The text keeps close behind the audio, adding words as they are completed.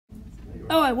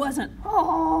Oh, I wasn't.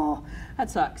 Oh,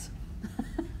 that sucks.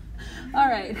 All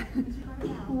right.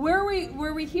 Were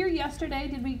we here yesterday?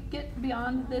 Did we get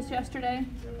beyond this yesterday?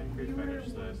 I think we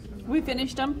finished this. We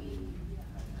finished them?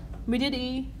 We did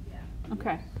E?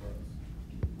 Okay.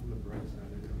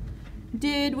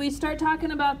 Did we start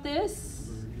talking about this?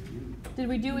 Did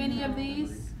we do any of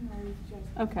these?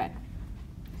 Okay.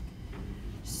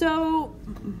 So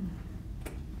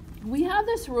we have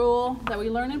this rule that we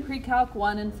learn in Pre-Calc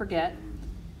 1 and forget,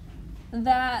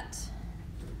 that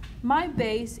my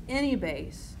base, any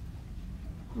base,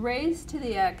 raised to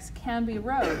the x can be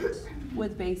wrote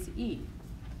with base e.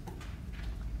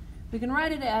 We can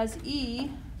write it as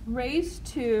e raised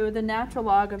to the natural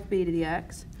log of b to the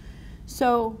x.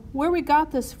 So where we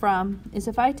got this from is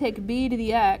if I take b to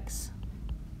the x,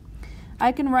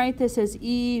 I can write this as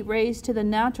e raised to the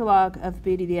natural log of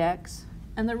b to the x.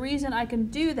 And the reason I can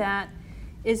do that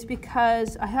is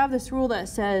because I have this rule that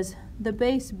says the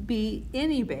base b,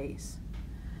 any base,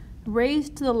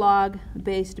 raised to the log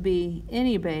base b,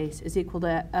 any base is equal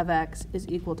to of x is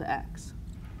equal to x.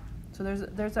 So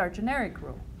there's our generic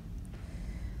rule.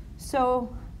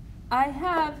 So I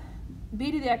have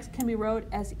b to the x can be wrote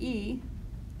as e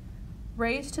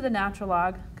raised to the natural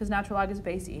log, because natural log is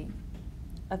base e,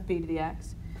 of b to the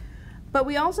x. But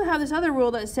we also have this other rule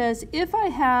that says if I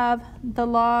have the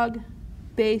log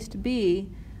based b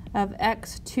of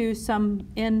x to some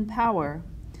n power,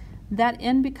 that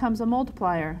n becomes a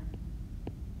multiplier.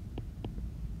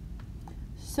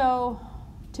 So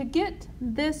to get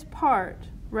this part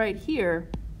right here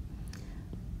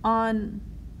on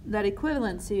that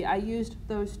equivalency, I used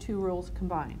those two rules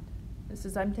combined. This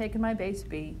is I'm taking my base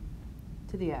b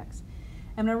to the x.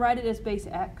 I'm going to write it as base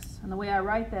x, and the way I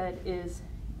write that is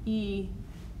e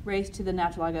raised to the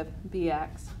natural log of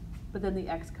bx, but then the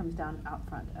x comes down out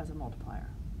front as a multiplier.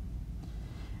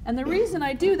 And the reason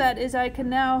I do that is I can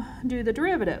now do the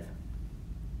derivative.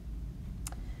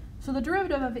 So the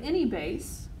derivative of any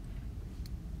base,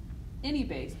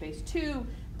 base 2,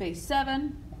 base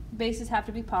 7, bases have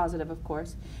to be positive, of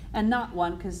course, and not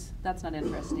 1, because that's not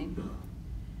interesting.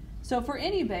 So for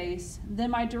any base, then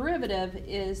my derivative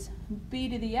is b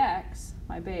to the x,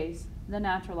 my base, the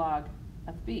natural log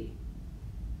of b.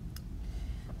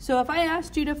 So if I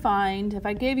asked you to find, if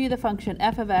I gave you the function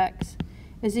f of x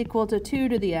is equal to 2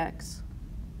 to the x,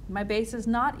 my base is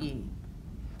not e.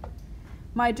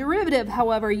 My derivative,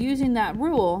 however, using that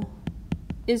rule,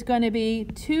 is going to be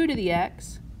 2 to the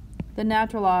x, the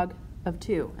natural log of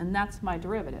 2, and that's my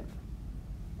derivative.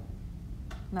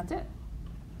 And that's it.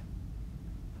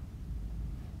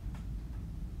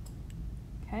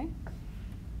 Okay?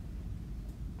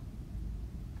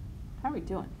 How are we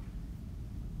doing?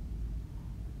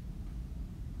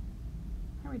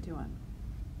 How are we doing?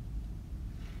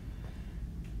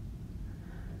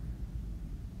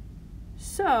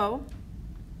 So,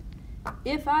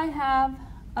 if I have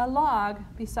a log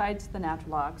besides the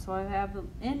natural log, so I have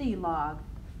any log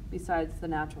besides the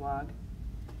natural log,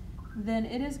 then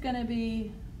it is going to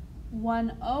be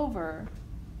 1 over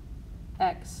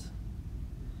x,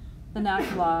 the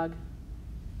natural log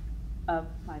of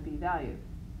my b value.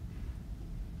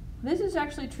 This is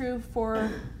actually true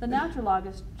for the natural log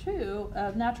is true.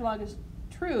 Natural log is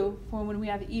true for when we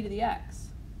have e to the x.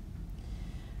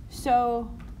 So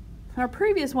our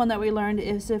previous one that we learned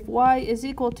is if y is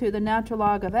equal to the natural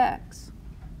log of x,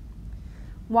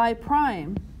 y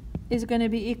prime is going to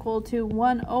be equal to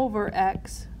 1 over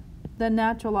x, the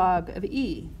natural log of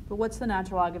e. But what's the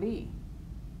natural log of e?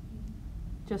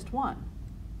 Just 1.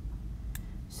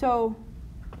 So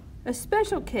a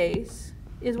special case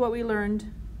is what we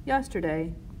learned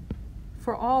yesterday.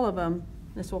 For all of them,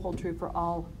 this will hold true for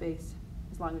all base,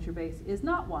 as long as your base is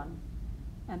not 1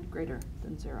 and greater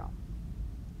than 0.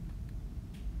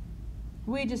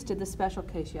 We just did the special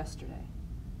case yesterday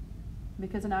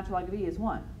because the natural log of e is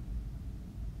 1.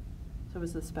 So it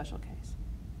was the special case.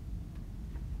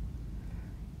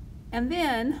 And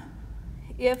then,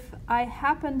 if I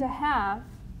happen to have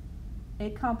a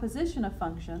composition of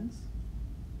functions,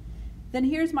 then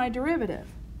here's my derivative.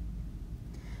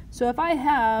 So if I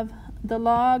have the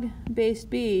log base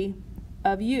b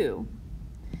of u,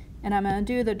 and I'm going to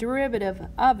do the derivative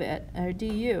of it, or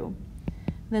du,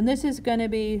 then this is going to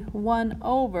be 1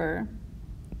 over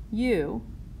u,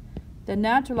 the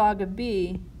natural log of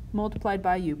b multiplied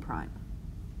by u prime.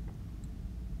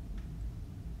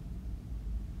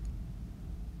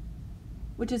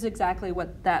 Which is exactly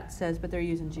what that says, but they're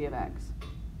using g of x.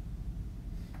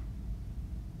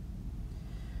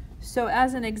 So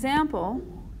as an example,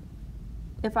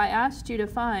 if I asked you to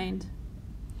find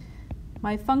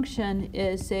my function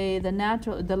is, say, the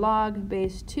log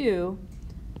base 2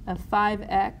 of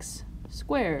 5x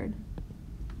squared,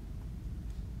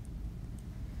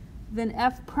 then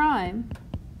f prime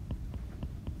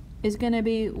is going to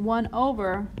be 1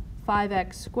 over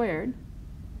 5x squared,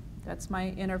 that's my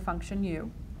inner function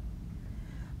u,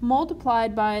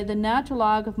 multiplied by the natural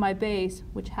log of my base,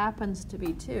 which happens to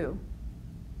be 2,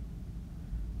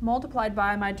 multiplied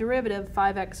by my derivative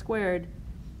 5x squared,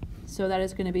 so that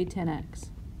is going to be 10x.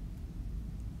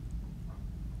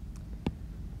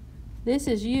 This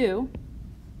is u,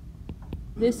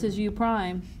 this is u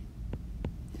prime,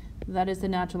 that is the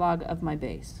natural log of my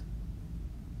base.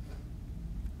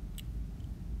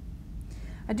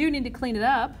 I do need to clean it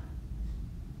up.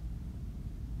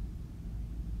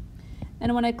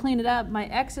 And when I clean it up, my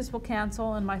x's will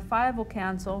cancel and my 5 will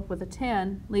cancel with a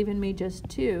 10, leaving me just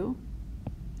 2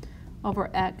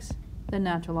 over x, the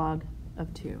natural log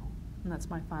of 2. And that's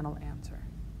my final answer.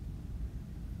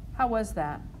 How was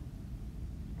that?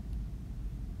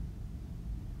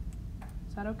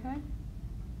 Is that okay?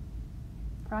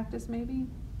 Practice maybe?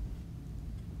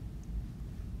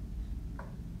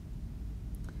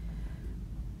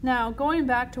 Now, going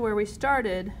back to where we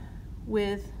started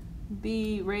with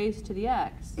b raised to the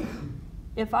x,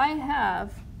 if I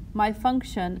have my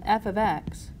function f of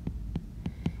x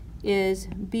is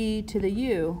b to the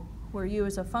u, where u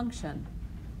is a function,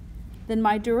 then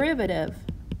my derivative,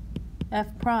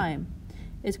 f prime,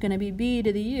 is going to be b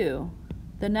to the u,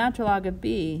 the natural log of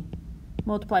b,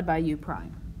 multiplied by u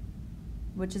prime,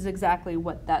 which is exactly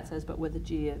what that says, but with a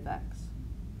g of x.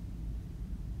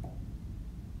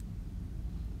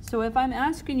 So if I'm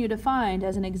asking you to find,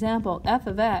 as an example, f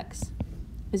of x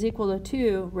is equal to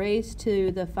 2 raised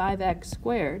to the 5x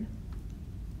squared,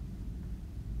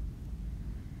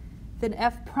 then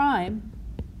f prime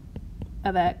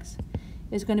of x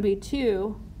is going to be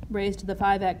 2 raised to the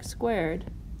 5x squared,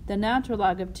 the natural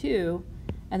log of 2,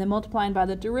 and then multiplying by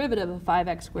the derivative of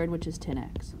 5x squared, which is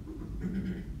 10x.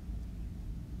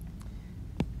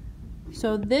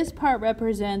 So this part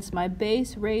represents my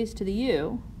base raised to the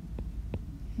u.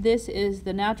 This is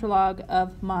the natural log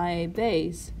of my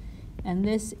base, and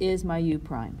this is my u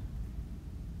prime.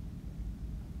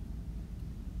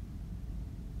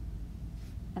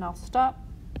 And I'll stop.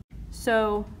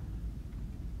 So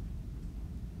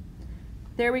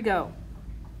there we go,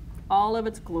 all of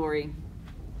its glory.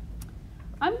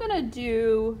 I'm going to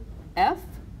do f,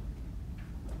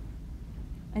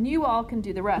 and you all can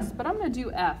do the rest, but I'm going to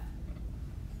do f.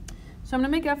 So I'm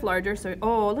going to make f larger, so,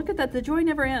 oh, look at that, the joy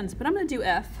never ends, but I'm going to do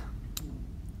f.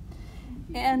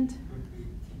 And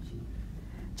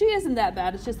g isn't that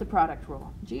bad, it's just the product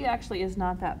rule. G actually is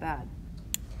not that bad.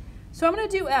 So I'm going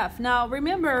to do f. Now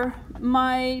remember,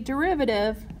 my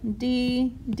derivative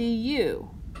d du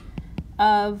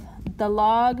of the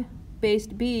log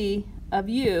based b of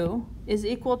u is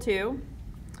equal to,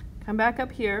 come back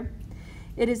up here,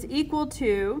 it is equal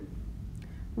to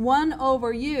 1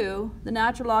 over u, the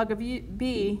natural log of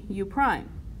b, u prime.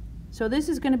 So this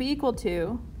is going to be equal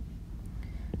to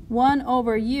 1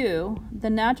 over u, the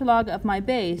natural log of my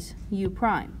base, u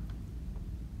prime.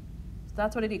 So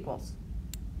that's what it equals.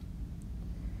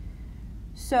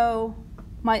 So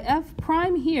my f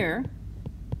prime here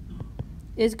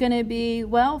is going to be,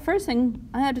 well, first thing,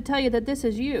 I have to tell you that this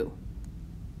is u.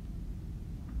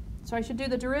 So I should do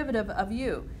the derivative of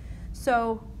u.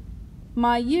 So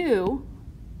my u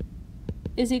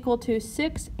is equal to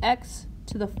 6x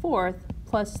to the 4th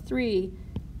plus 3,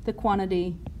 the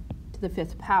quantity to the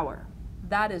 5th power.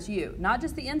 That is u. Not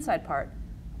just the inside part.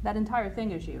 That entire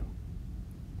thing is u.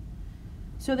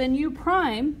 So then u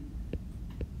prime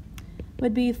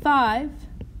would be 5,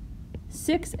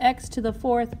 6x to the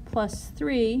 4th plus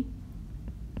 3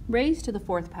 raised to the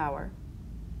 4th power.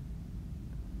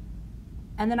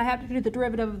 And then I have to do the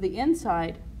derivative of the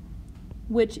inside,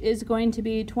 which is going to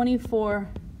be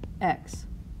 24x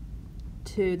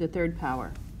to the 3rd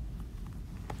power.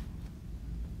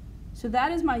 So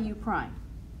that is my u prime.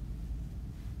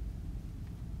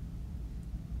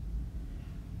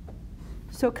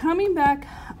 So coming back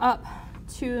up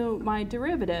to my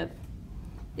derivative,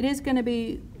 it is going to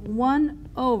be 1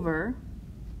 over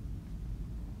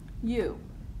u.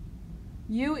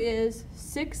 U is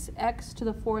 6x to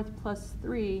the 4th plus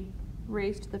 3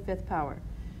 raised to the 5th power.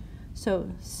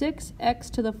 So 6x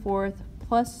to the 4th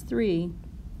plus 3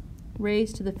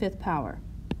 raised to the 5th power.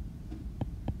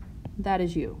 That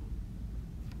is u.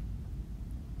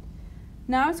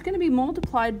 Now it's going to be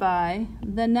multiplied by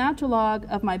the natural log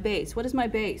of my base. What is my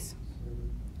base?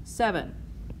 7.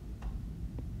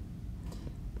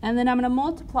 And then I'm going to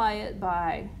multiply it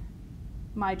by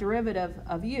my derivative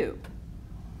of u.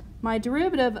 My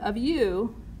derivative of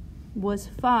u was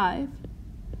 5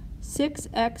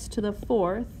 6x to the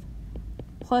fourth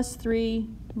plus 3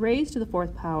 raised to the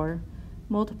fourth power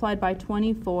multiplied by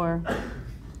 24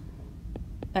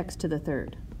 x to the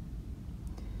third.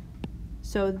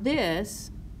 So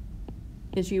this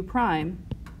is u prime,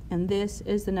 and this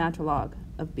is the natural log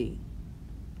of b.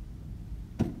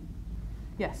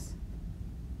 Yes?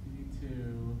 You need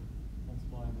to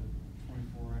multiply the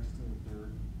 24x to the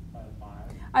third by 5.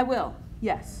 I will,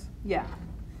 yes, yeah.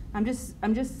 I'm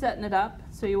just setting it up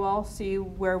so you all see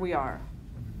where we are.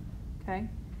 Okay?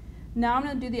 Now I'm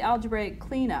going to do the algebraic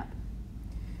cleanup.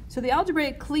 So the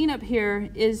algebraic cleanup here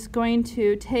is going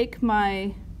to take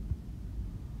my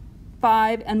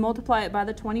 5 and multiply it by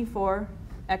the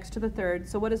 24x to the third.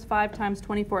 So what is 5 times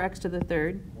 24x to the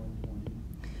third? 120.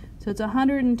 So it's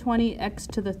 120x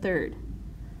to the third.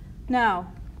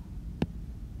 Now,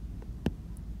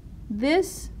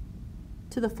 this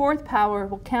to the fourth power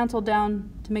will cancel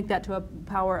down to make that to a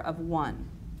power of 1.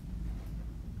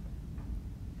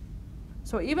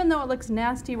 So even though it looks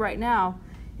nasty right now,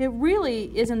 it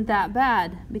really isn't that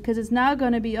bad, because it's now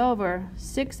going to be over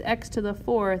 6x to the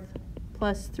fourth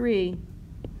plus 3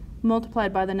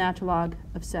 multiplied by the natural log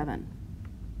of 7.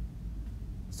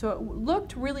 So it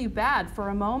looked really bad for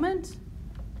a moment,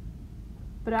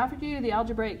 but after you do the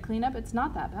algebraic cleanup, it's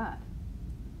not that bad.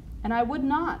 And I would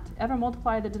not ever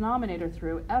multiply the denominator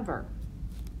through, ever,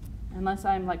 unless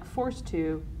I'm like forced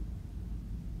to.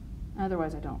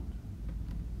 Otherwise I don't.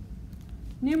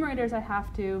 Numerators I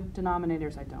have to,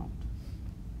 denominators I don't.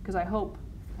 Because I hope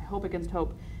against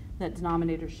hope, that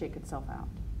denominators shake itself out.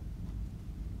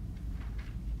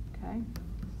 Okay?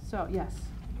 So, yes?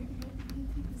 You take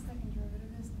the second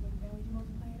derivative, then would you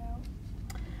multiply it out?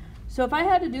 So if I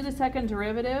had to do the second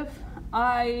derivative,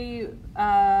 I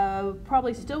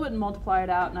probably still wouldn't multiply it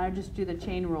out, and I'd just do the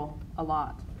chain rule a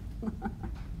lot.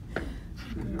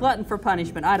 Glutton for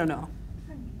punishment, I don't know.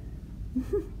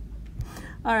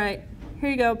 All right, here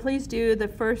you go. Please do the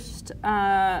first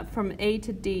from A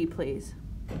to D, please.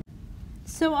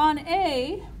 So on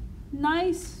A,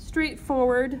 nice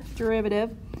straightforward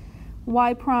derivative,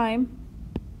 y prime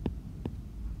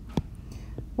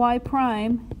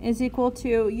is equal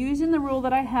to, using the rule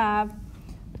that I have,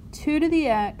 2 to the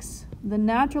x, the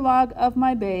natural log of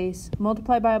my base,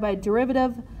 multiplied by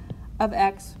derivative of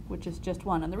x, which is just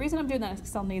 1. And the reason I'm doing that is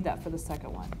because I'll need that for the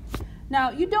second one.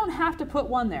 Now, you don't have to put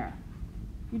 1 there.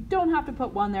 You don't have to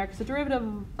put 1 there, because the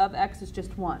derivative of x is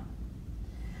just 1.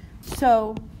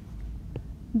 So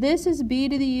this is b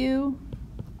to the u.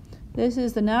 This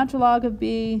is the natural log of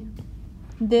b.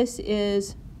 This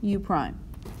is u prime.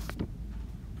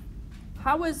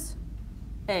 How was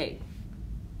A?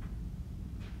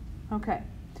 Okay.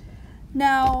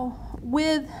 Now,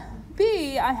 with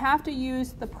B, I have to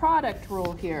use the product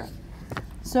rule here.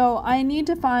 So I need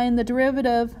to find the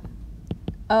derivative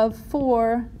of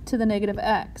 4 to the negative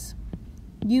x.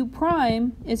 U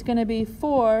prime is going to be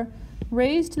 4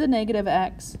 raised to the negative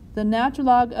x, the natural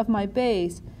log of my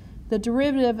base, the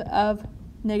derivative of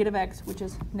negative x, which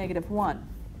is negative 1.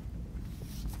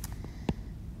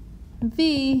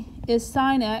 V is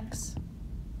sine x.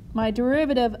 My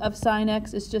derivative of sine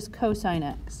x is just cosine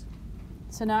x.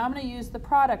 So now I'm going to use the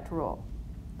product rule.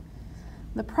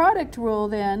 The product rule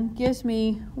then gives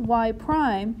me y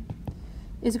prime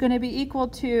is going to be equal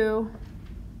to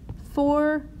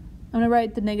 4, I'm going to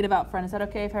write the negative out front. Is that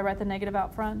okay if I write the negative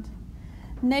out front?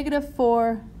 Negative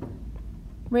 4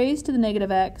 raised to the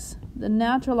negative x, the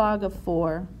natural log of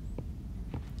 4,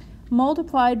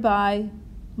 multiplied by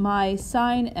my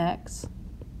sine x.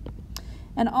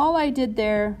 And all I did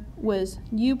there was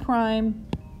u prime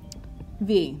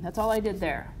v. That's all I did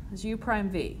there, was u prime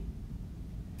v.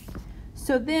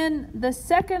 So then the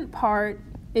second part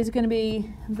is going to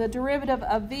be the derivative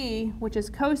of v, which is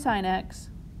cosine x,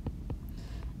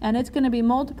 and it's going to be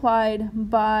multiplied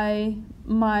by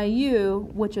my u,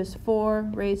 which is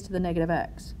 4 raised to the negative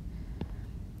x.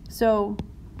 So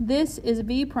this is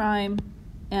v prime,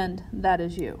 and that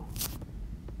is u.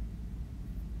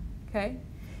 Okay?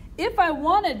 If I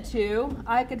wanted to,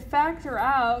 I could factor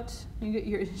out,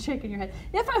 you're shaking your head.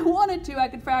 If I wanted to, I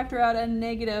could factor out a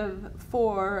negative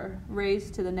 4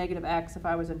 raised to the negative x if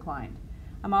I was inclined.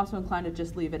 I'm also inclined to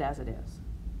just leave it as it is.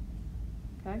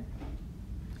 Okay?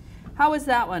 How is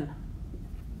that one?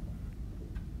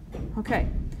 Okay.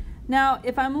 Now,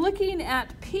 if I'm looking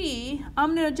at p,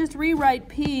 I'm going to just rewrite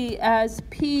p as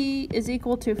p is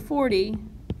equal to 40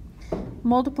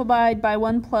 multiplied by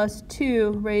 1 plus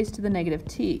 2 raised to the negative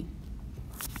t.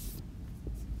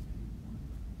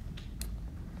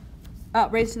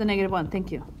 Raised to the negative 1,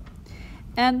 thank you.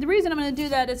 And the reason I'm going to do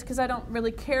that is because I don't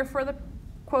really care for the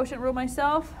quotient rule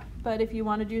myself, but if you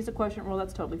wanted to use the quotient rule,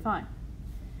 that's totally fine.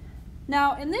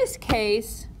 Now, in this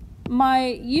case, my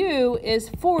u is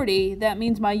 40. That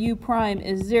means my u prime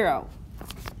is 0,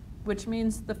 which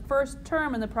means the first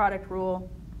term in the product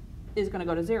rule is going to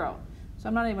go to 0. So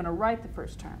I'm not even going to write the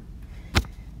first term.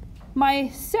 My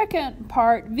second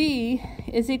part, v,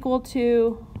 is equal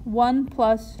to 1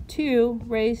 plus 2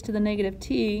 raised to the negative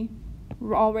t,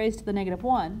 all raised to the negative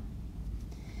 1.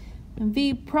 And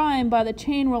v prime by the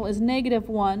chain rule is negative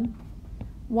 1.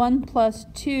 1 plus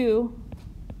 2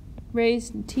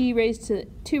 raised to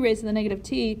the negative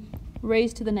t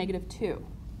raised to the negative 2.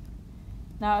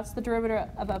 Now it's the derivative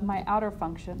of my outer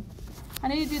function. I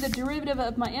need to do the derivative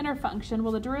of my inner function.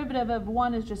 Well, the derivative of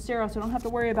 1 is just 0, so I don't have to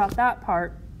worry about that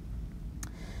part.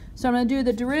 So I'm going to do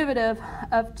the derivative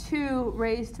of 2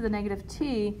 raised to the negative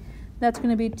t. That's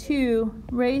going to be 2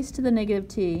 raised to the negative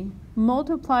t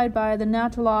multiplied by the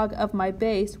natural log of my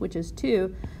base, which is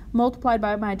 2, multiplied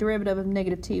by my derivative of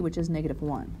negative t, which is negative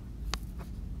 1.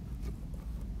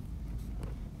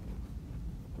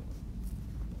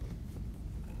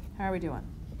 How are we doing?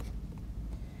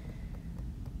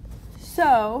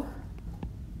 So,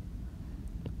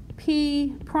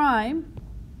 p prime,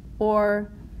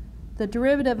 or the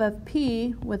derivative of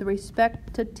p with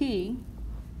respect to t,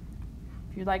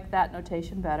 if you like that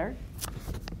notation better,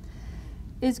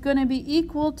 is going to be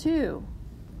equal to,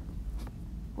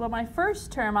 well, my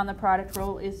first term on the product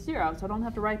rule is 0, so I don't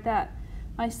have to write that.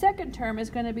 My second term is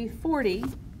going to be 40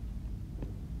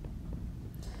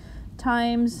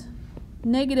 times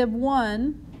negative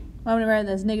 1, well, I'm going to write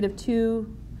that as negative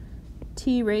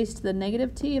 2t raised to the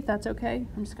negative t, if that's okay.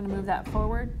 I'm just going to move that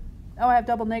forward. Oh, I have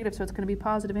double negative, so it's going to be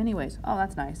positive anyways. Oh,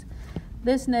 that's nice.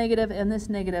 This negative and this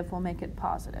negative will make it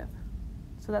positive.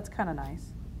 So that's kind of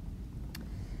nice.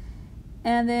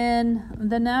 And then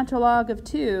the natural log of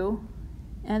 2,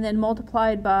 and then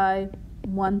multiplied by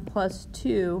 1 plus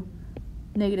 2,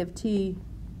 negative t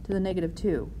to the negative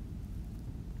 2.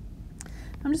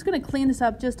 I'm just going to clean this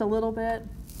up just a little bit,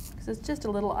 because it's just a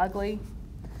little ugly.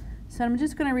 So I'm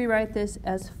just going to rewrite this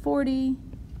as 40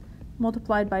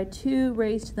 multiplied by 2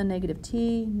 raised to the negative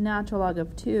t, natural log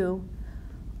of 2,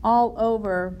 all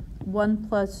over 1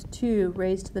 plus 2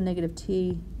 raised to the negative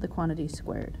t, the quantity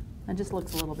squared. It just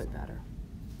looks a little bit better.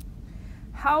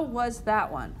 How was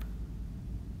that one?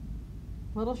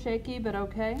 A little shaky, but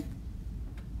okay.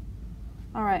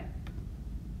 All right.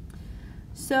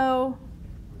 So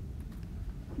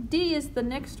D is the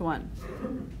next one.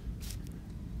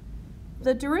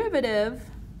 The derivative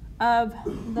of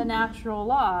the natural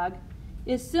log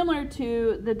is similar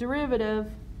to the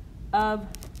derivative of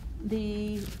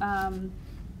the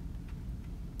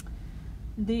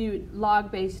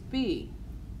log-based b.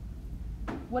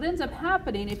 What ends up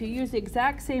happening if you use the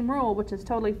exact same rule, which is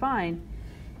totally fine,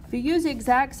 if you use the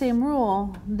exact same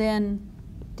rule, then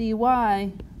dy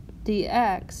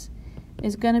dx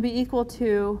is going to be equal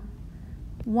to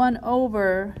 1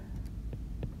 over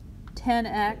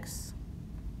 10x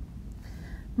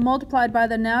multiplied by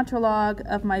the natural log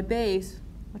of my base,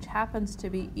 which happens to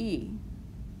be e,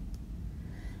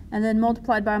 and then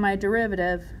multiplied by my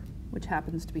derivative, which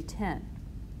happens to be 10.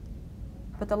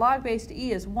 But the log base to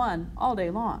e is 1 all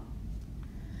day long.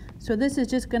 So this is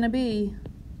just going to be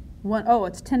 1, oh,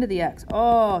 it's 10 to the x.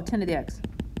 Oh, 10 to the x.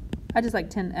 I just like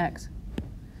 10x.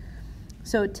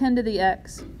 So 10 to the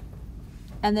x,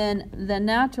 and then the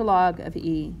natural log of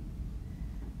e.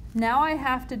 Now I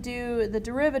have to do the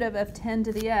derivative of 10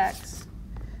 to the x,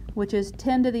 which is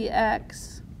 10 to the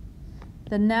x,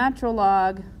 the natural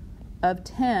log of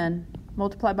 10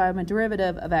 multiplied by my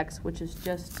derivative of x, which is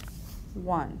just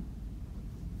 1.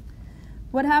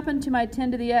 What happened to my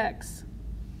 10 to the x?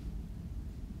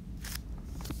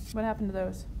 What happened to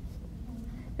those?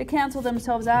 They cancel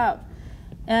themselves out.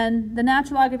 And the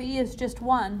natural log of e is just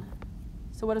 1.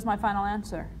 So what is my final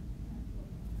answer?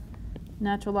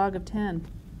 Natural log of 10.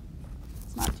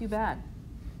 It's not too bad.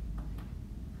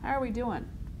 How are we doing?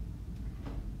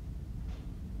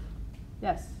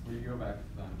 Yes? Will you go back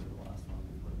down to the last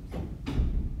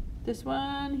one? This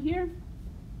one here?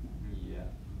 Yeah.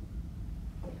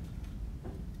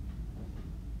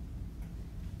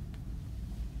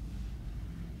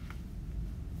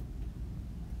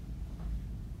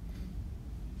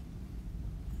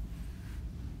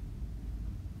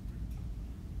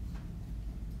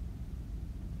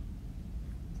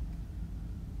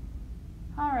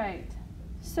 All right,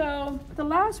 so the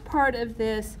last part of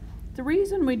this, the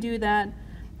reason we do that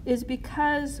is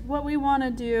because what we want to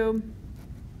do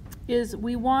is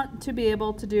we want to be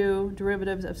able to do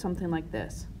derivatives of something like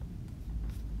this.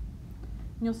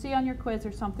 And you'll see on your quiz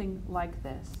there's something like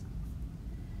this.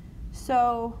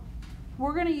 So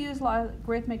we're going to use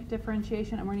logarithmic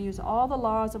differentiation, and we're going to use all the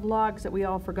laws of logs that we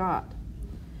all forgot.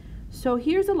 So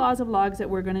here's the laws of logs that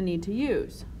we're going to need to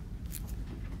use.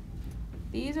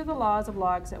 These are the laws of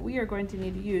logs that we are going to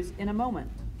need to use in a moment.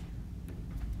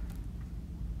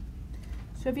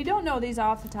 So if you don't know these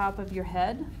off the top of your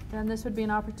head, then this would be an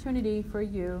opportunity for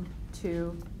you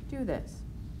to do this.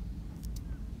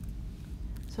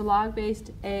 So log based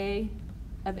a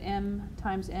of m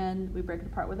times n, we break it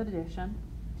apart with addition.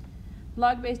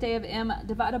 Log based a of m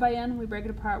divided by n, we break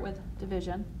it apart with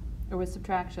division, or with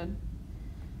subtraction.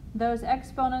 Those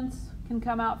exponents can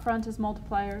come out front as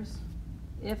multipliers.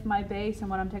 If my base and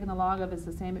what I'm taking the log of is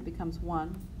the same, it becomes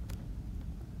 1.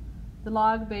 The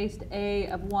log based a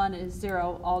of 1 is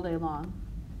 0 all day long.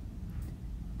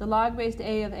 The log based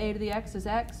a of a to the x is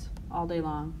x all day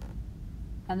long.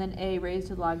 And then a raised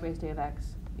to the log based a of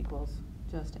x equals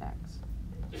just x.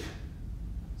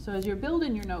 So as you're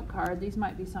building your note card, these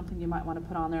might be something you might want to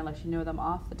put on there unless you know them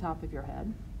off the top of your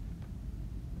head.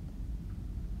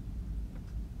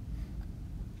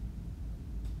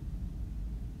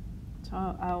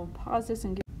 So I'll pause this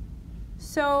and give.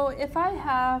 So if I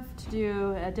have to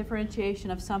do a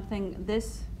differentiation of something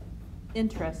this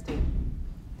interesting,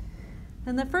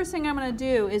 then the first thing I'm going to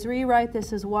do is rewrite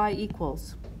this as y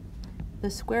equals the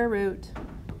square root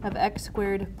of x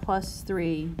squared plus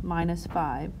 3 minus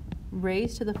 5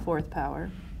 raised to the 4th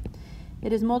power.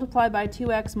 It is multiplied by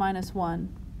 2x minus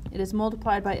 1. It is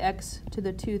multiplied by x to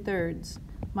the 2/3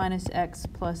 minus x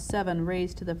plus 7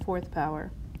 raised to the 4th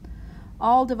power.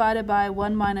 All divided by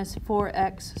 1 minus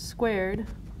 4x squared,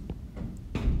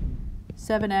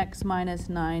 7x minus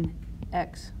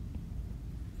 9x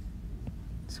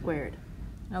squared.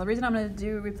 Now the reason I'm going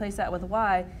to replace that with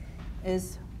y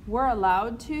is we're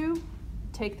allowed to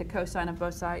take the cosine of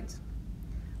both sides.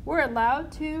 We're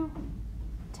allowed to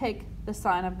take the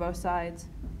sine of both sides.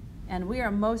 And we are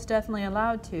most definitely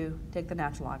allowed to take the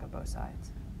natural log of both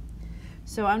sides.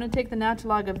 So I'm going to take the natural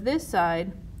log of this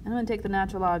side. I'm going to take the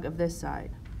natural log of this side.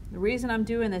 The reason I'm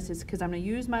doing this is because I'm going to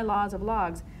use my laws of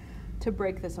logs to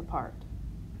break this apart.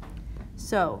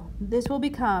 So this will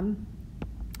become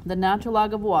the natural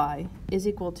log of y is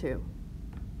equal to,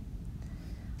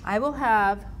 I will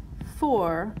have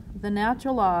 4 the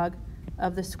natural log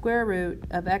of the square root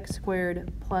of x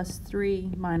squared plus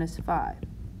 3 minus 5.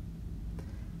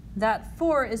 That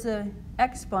 4 is an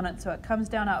exponent, so it comes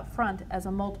down out front as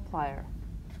a multiplier.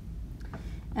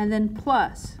 And then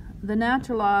plus the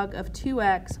natural log of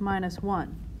 2x minus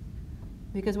 1.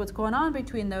 Because what's going on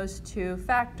between those two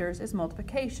factors is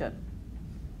multiplication.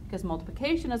 Because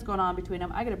multiplication is going on between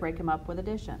them, I got to break them up with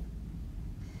addition.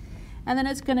 And then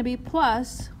it's going to be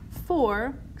plus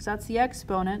 4, because that's the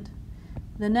exponent,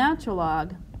 the natural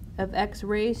log of x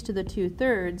raised to the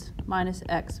 2/3 minus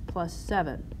x plus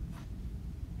 7.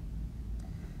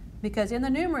 Because in the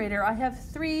numerator, I have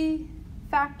 3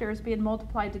 factors being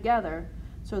multiplied together.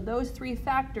 So those 3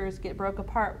 factors get broke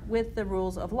apart with the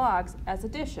rules of logs as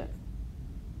addition.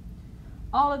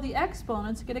 All of the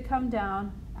exponents get to come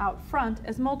down out front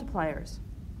as multipliers.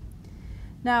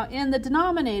 Now in the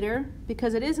denominator,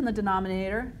 because it is in the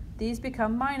denominator, these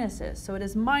become minuses. So it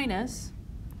is minus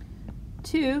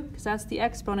 2, because that's the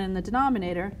exponent in the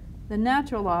denominator, the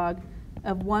natural log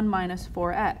of 1 minus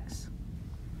 4x.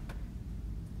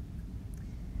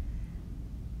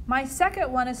 My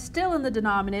second one is still in the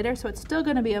denominator, so it's still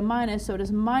going to be a minus, so it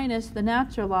is minus the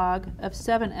natural log of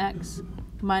 7x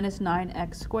minus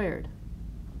 9x squared.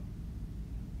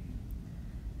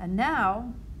 And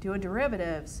now, doing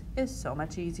derivatives is so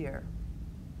much easier,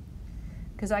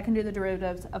 because I can do the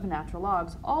derivatives of natural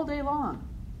logs all day long.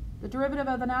 The derivative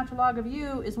of the natural log of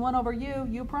u is 1 over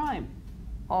u prime,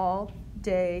 all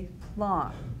day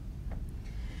long.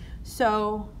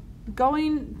 So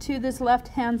going to this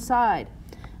left-hand side,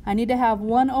 I need to have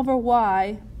 1 over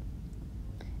y,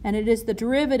 and it is the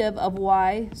derivative of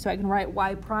y, so I can write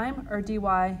y prime or dy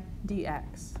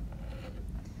dx.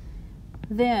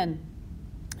 Then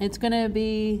it's going to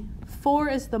be 4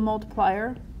 is the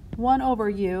multiplier, 1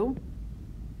 over u,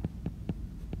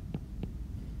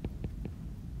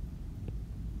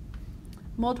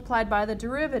 multiplied by the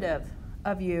derivative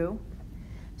of u.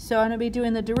 So I'm going to be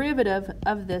doing the derivative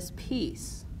of this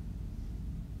piece.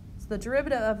 So the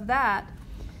derivative of that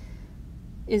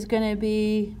is going to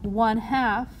be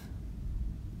 1/2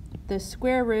 the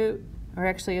square root, or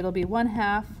actually it'll be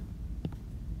 1/2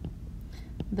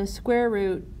 the square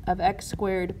root of x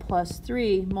squared plus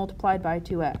 3 multiplied by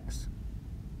 2x.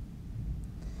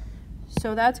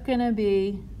 So that's going to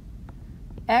be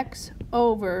x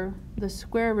over the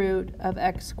square root of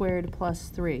x squared plus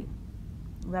 3.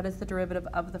 That is the derivative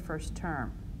of the first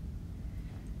term.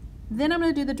 Then I'm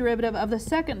going to do the derivative of the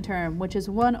second term, which is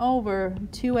 1 over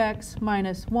 2x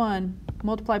minus 1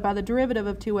 multiplied by the derivative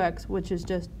of 2x, which is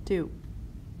just 2.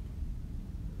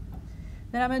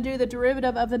 Then I'm going to do the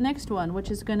derivative of the next one,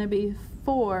 which is going to be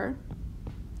 4,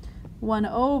 1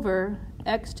 over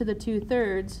x to the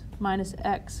 2/3 minus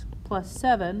x plus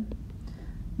 7,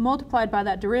 multiplied by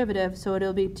that derivative, so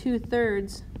it'll be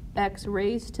 2/3 x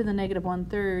raised to the negative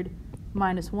 1/3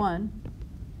 minus 1.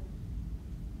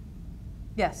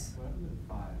 Yes? What happened to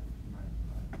 5 minus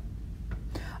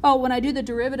 5? Oh, when I do the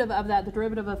derivative of that, the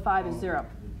derivative of 5 is 0.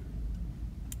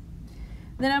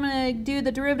 Then I'm going to do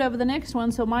the derivative of the next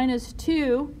one, so minus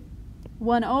 2,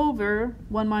 1 over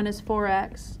 1 minus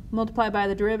 4x, multiplied by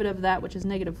the derivative of that, which is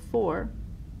negative 4.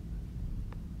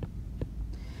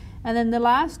 And then the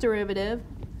last derivative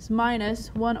is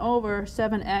minus 1 over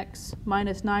 7x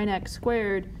minus 9x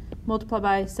squared, multiplied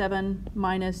by 7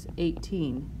 minus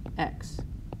 18x.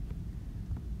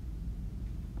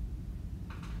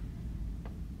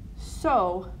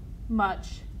 So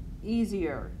much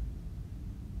easier.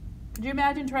 Could you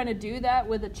imagine trying to do that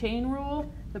with the chain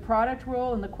rule, the product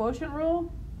rule, and the quotient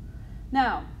rule?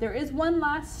 Now, there is one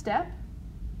last step,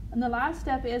 and the last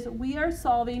step is we are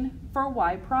solving for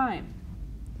y prime.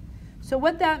 So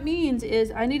what that means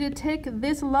is I need to take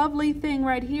this lovely thing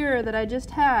right here that I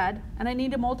just had, and I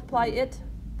need to multiply it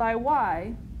by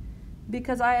y,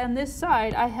 because on this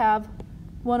side I have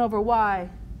 1 over y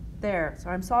there.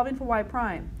 So I'm solving for y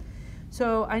prime.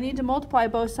 So I need to multiply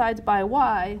both sides by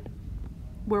y,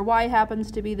 where y happens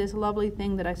to be this lovely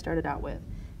thing that I started out with.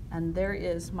 And there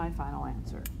is my final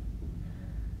answer.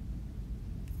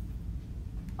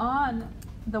 On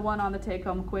the one on the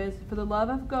take-home quiz, for the love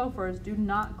of gophers, do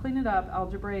not clean it up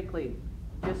algebraically.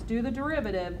 Just do the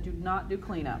derivative, do not do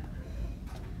cleanup.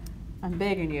 I'm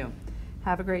begging you.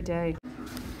 Have a great day.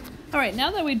 All right, now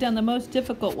that we've done the most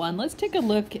difficult one, let's take a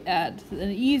look at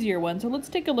an easier one. So let's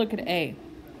take a look at A.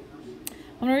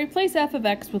 I'm going to replace f of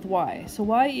x with y. So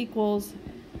y equals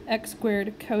x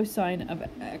squared cosine of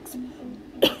x.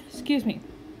 Excuse me.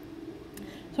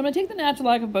 So I'm going to take the natural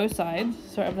log of both sides.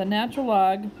 So I have the natural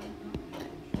log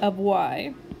of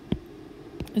y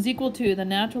is equal to the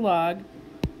natural log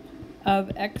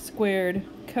of x squared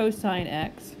cosine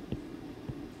x.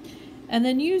 And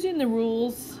then using the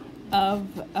rules of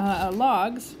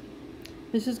logs,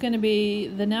 this is going to be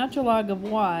the natural log of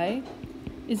y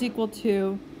is equal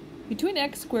to, between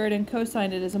x squared and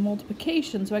cosine, it is a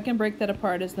multiplication, so I can break that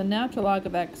apart as the natural log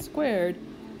of x squared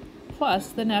plus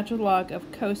the natural log of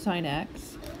cosine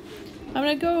x. I'm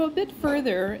going to go a bit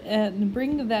further and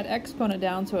bring that exponent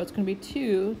down, so it's going to be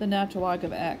 2 the natural log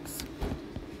of x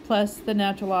plus the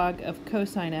natural log of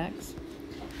cosine x.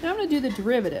 Now I'm going to do the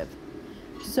derivative.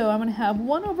 So I'm going to have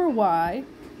 1 over y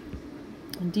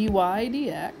dy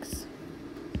dx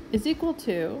is equal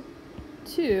to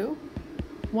 2,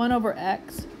 1 over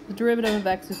x, the derivative of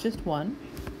x is just 1,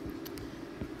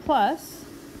 plus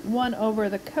 1 over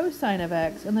the cosine of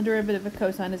x, and the derivative of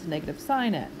cosine is negative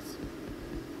sine x.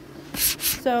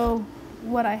 So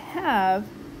what I have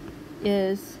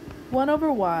is 1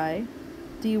 over y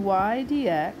dy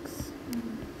dx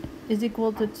is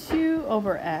equal to 2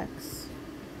 over x,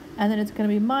 and then it's going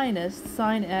to be minus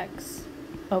sine x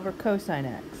over cosine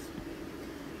x.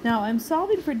 Now I'm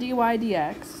solving for dy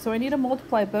dx, so I need to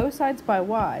multiply both sides by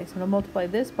y. So I'm going to multiply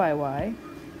this by y.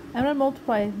 I'm going to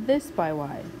multiply this by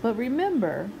y. But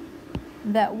remember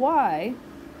that y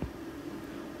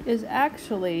is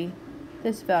actually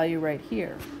this value right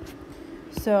here.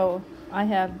 So I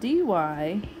have dy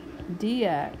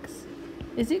dx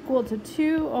is equal to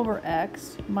 2 over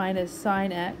x minus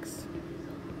sine x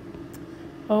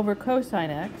over cosine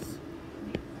x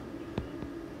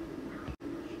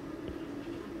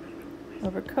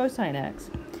over cosine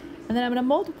x, and then I'm going to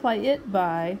multiply it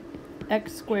by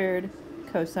x squared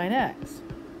cosine x.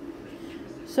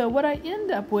 So what I end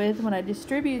up with when I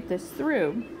distribute this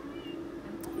through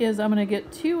is I'm going to get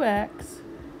 2x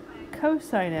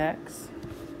cosine x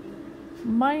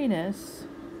minus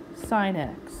sine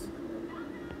x,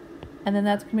 and then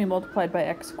that's going to be multiplied by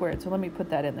x squared. So let me put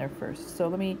that in there first. So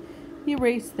let me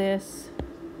erase this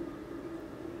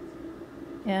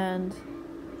and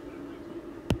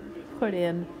put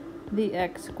in the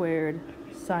x squared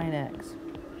sine x.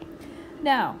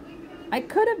 Now, I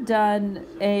could have done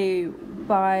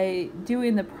by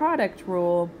doing the product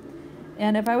rule,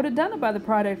 and if I would have done it by the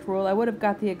product rule, I would have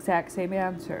got the exact same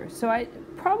answer. So I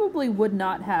probably would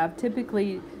not have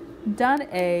typically done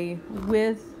A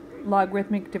with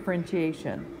logarithmic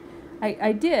differentiation.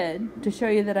 I did to show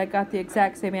you that I got the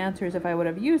exact same answers if I would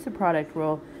have used the product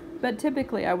rule, but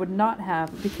typically I would not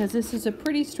have, because this is a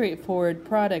pretty straightforward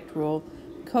product rule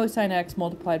cosine x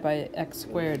multiplied by x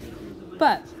squared.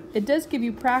 But it does give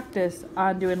you practice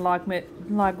on doing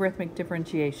logarithmic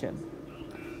differentiation.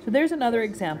 So there's another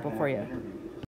example for you.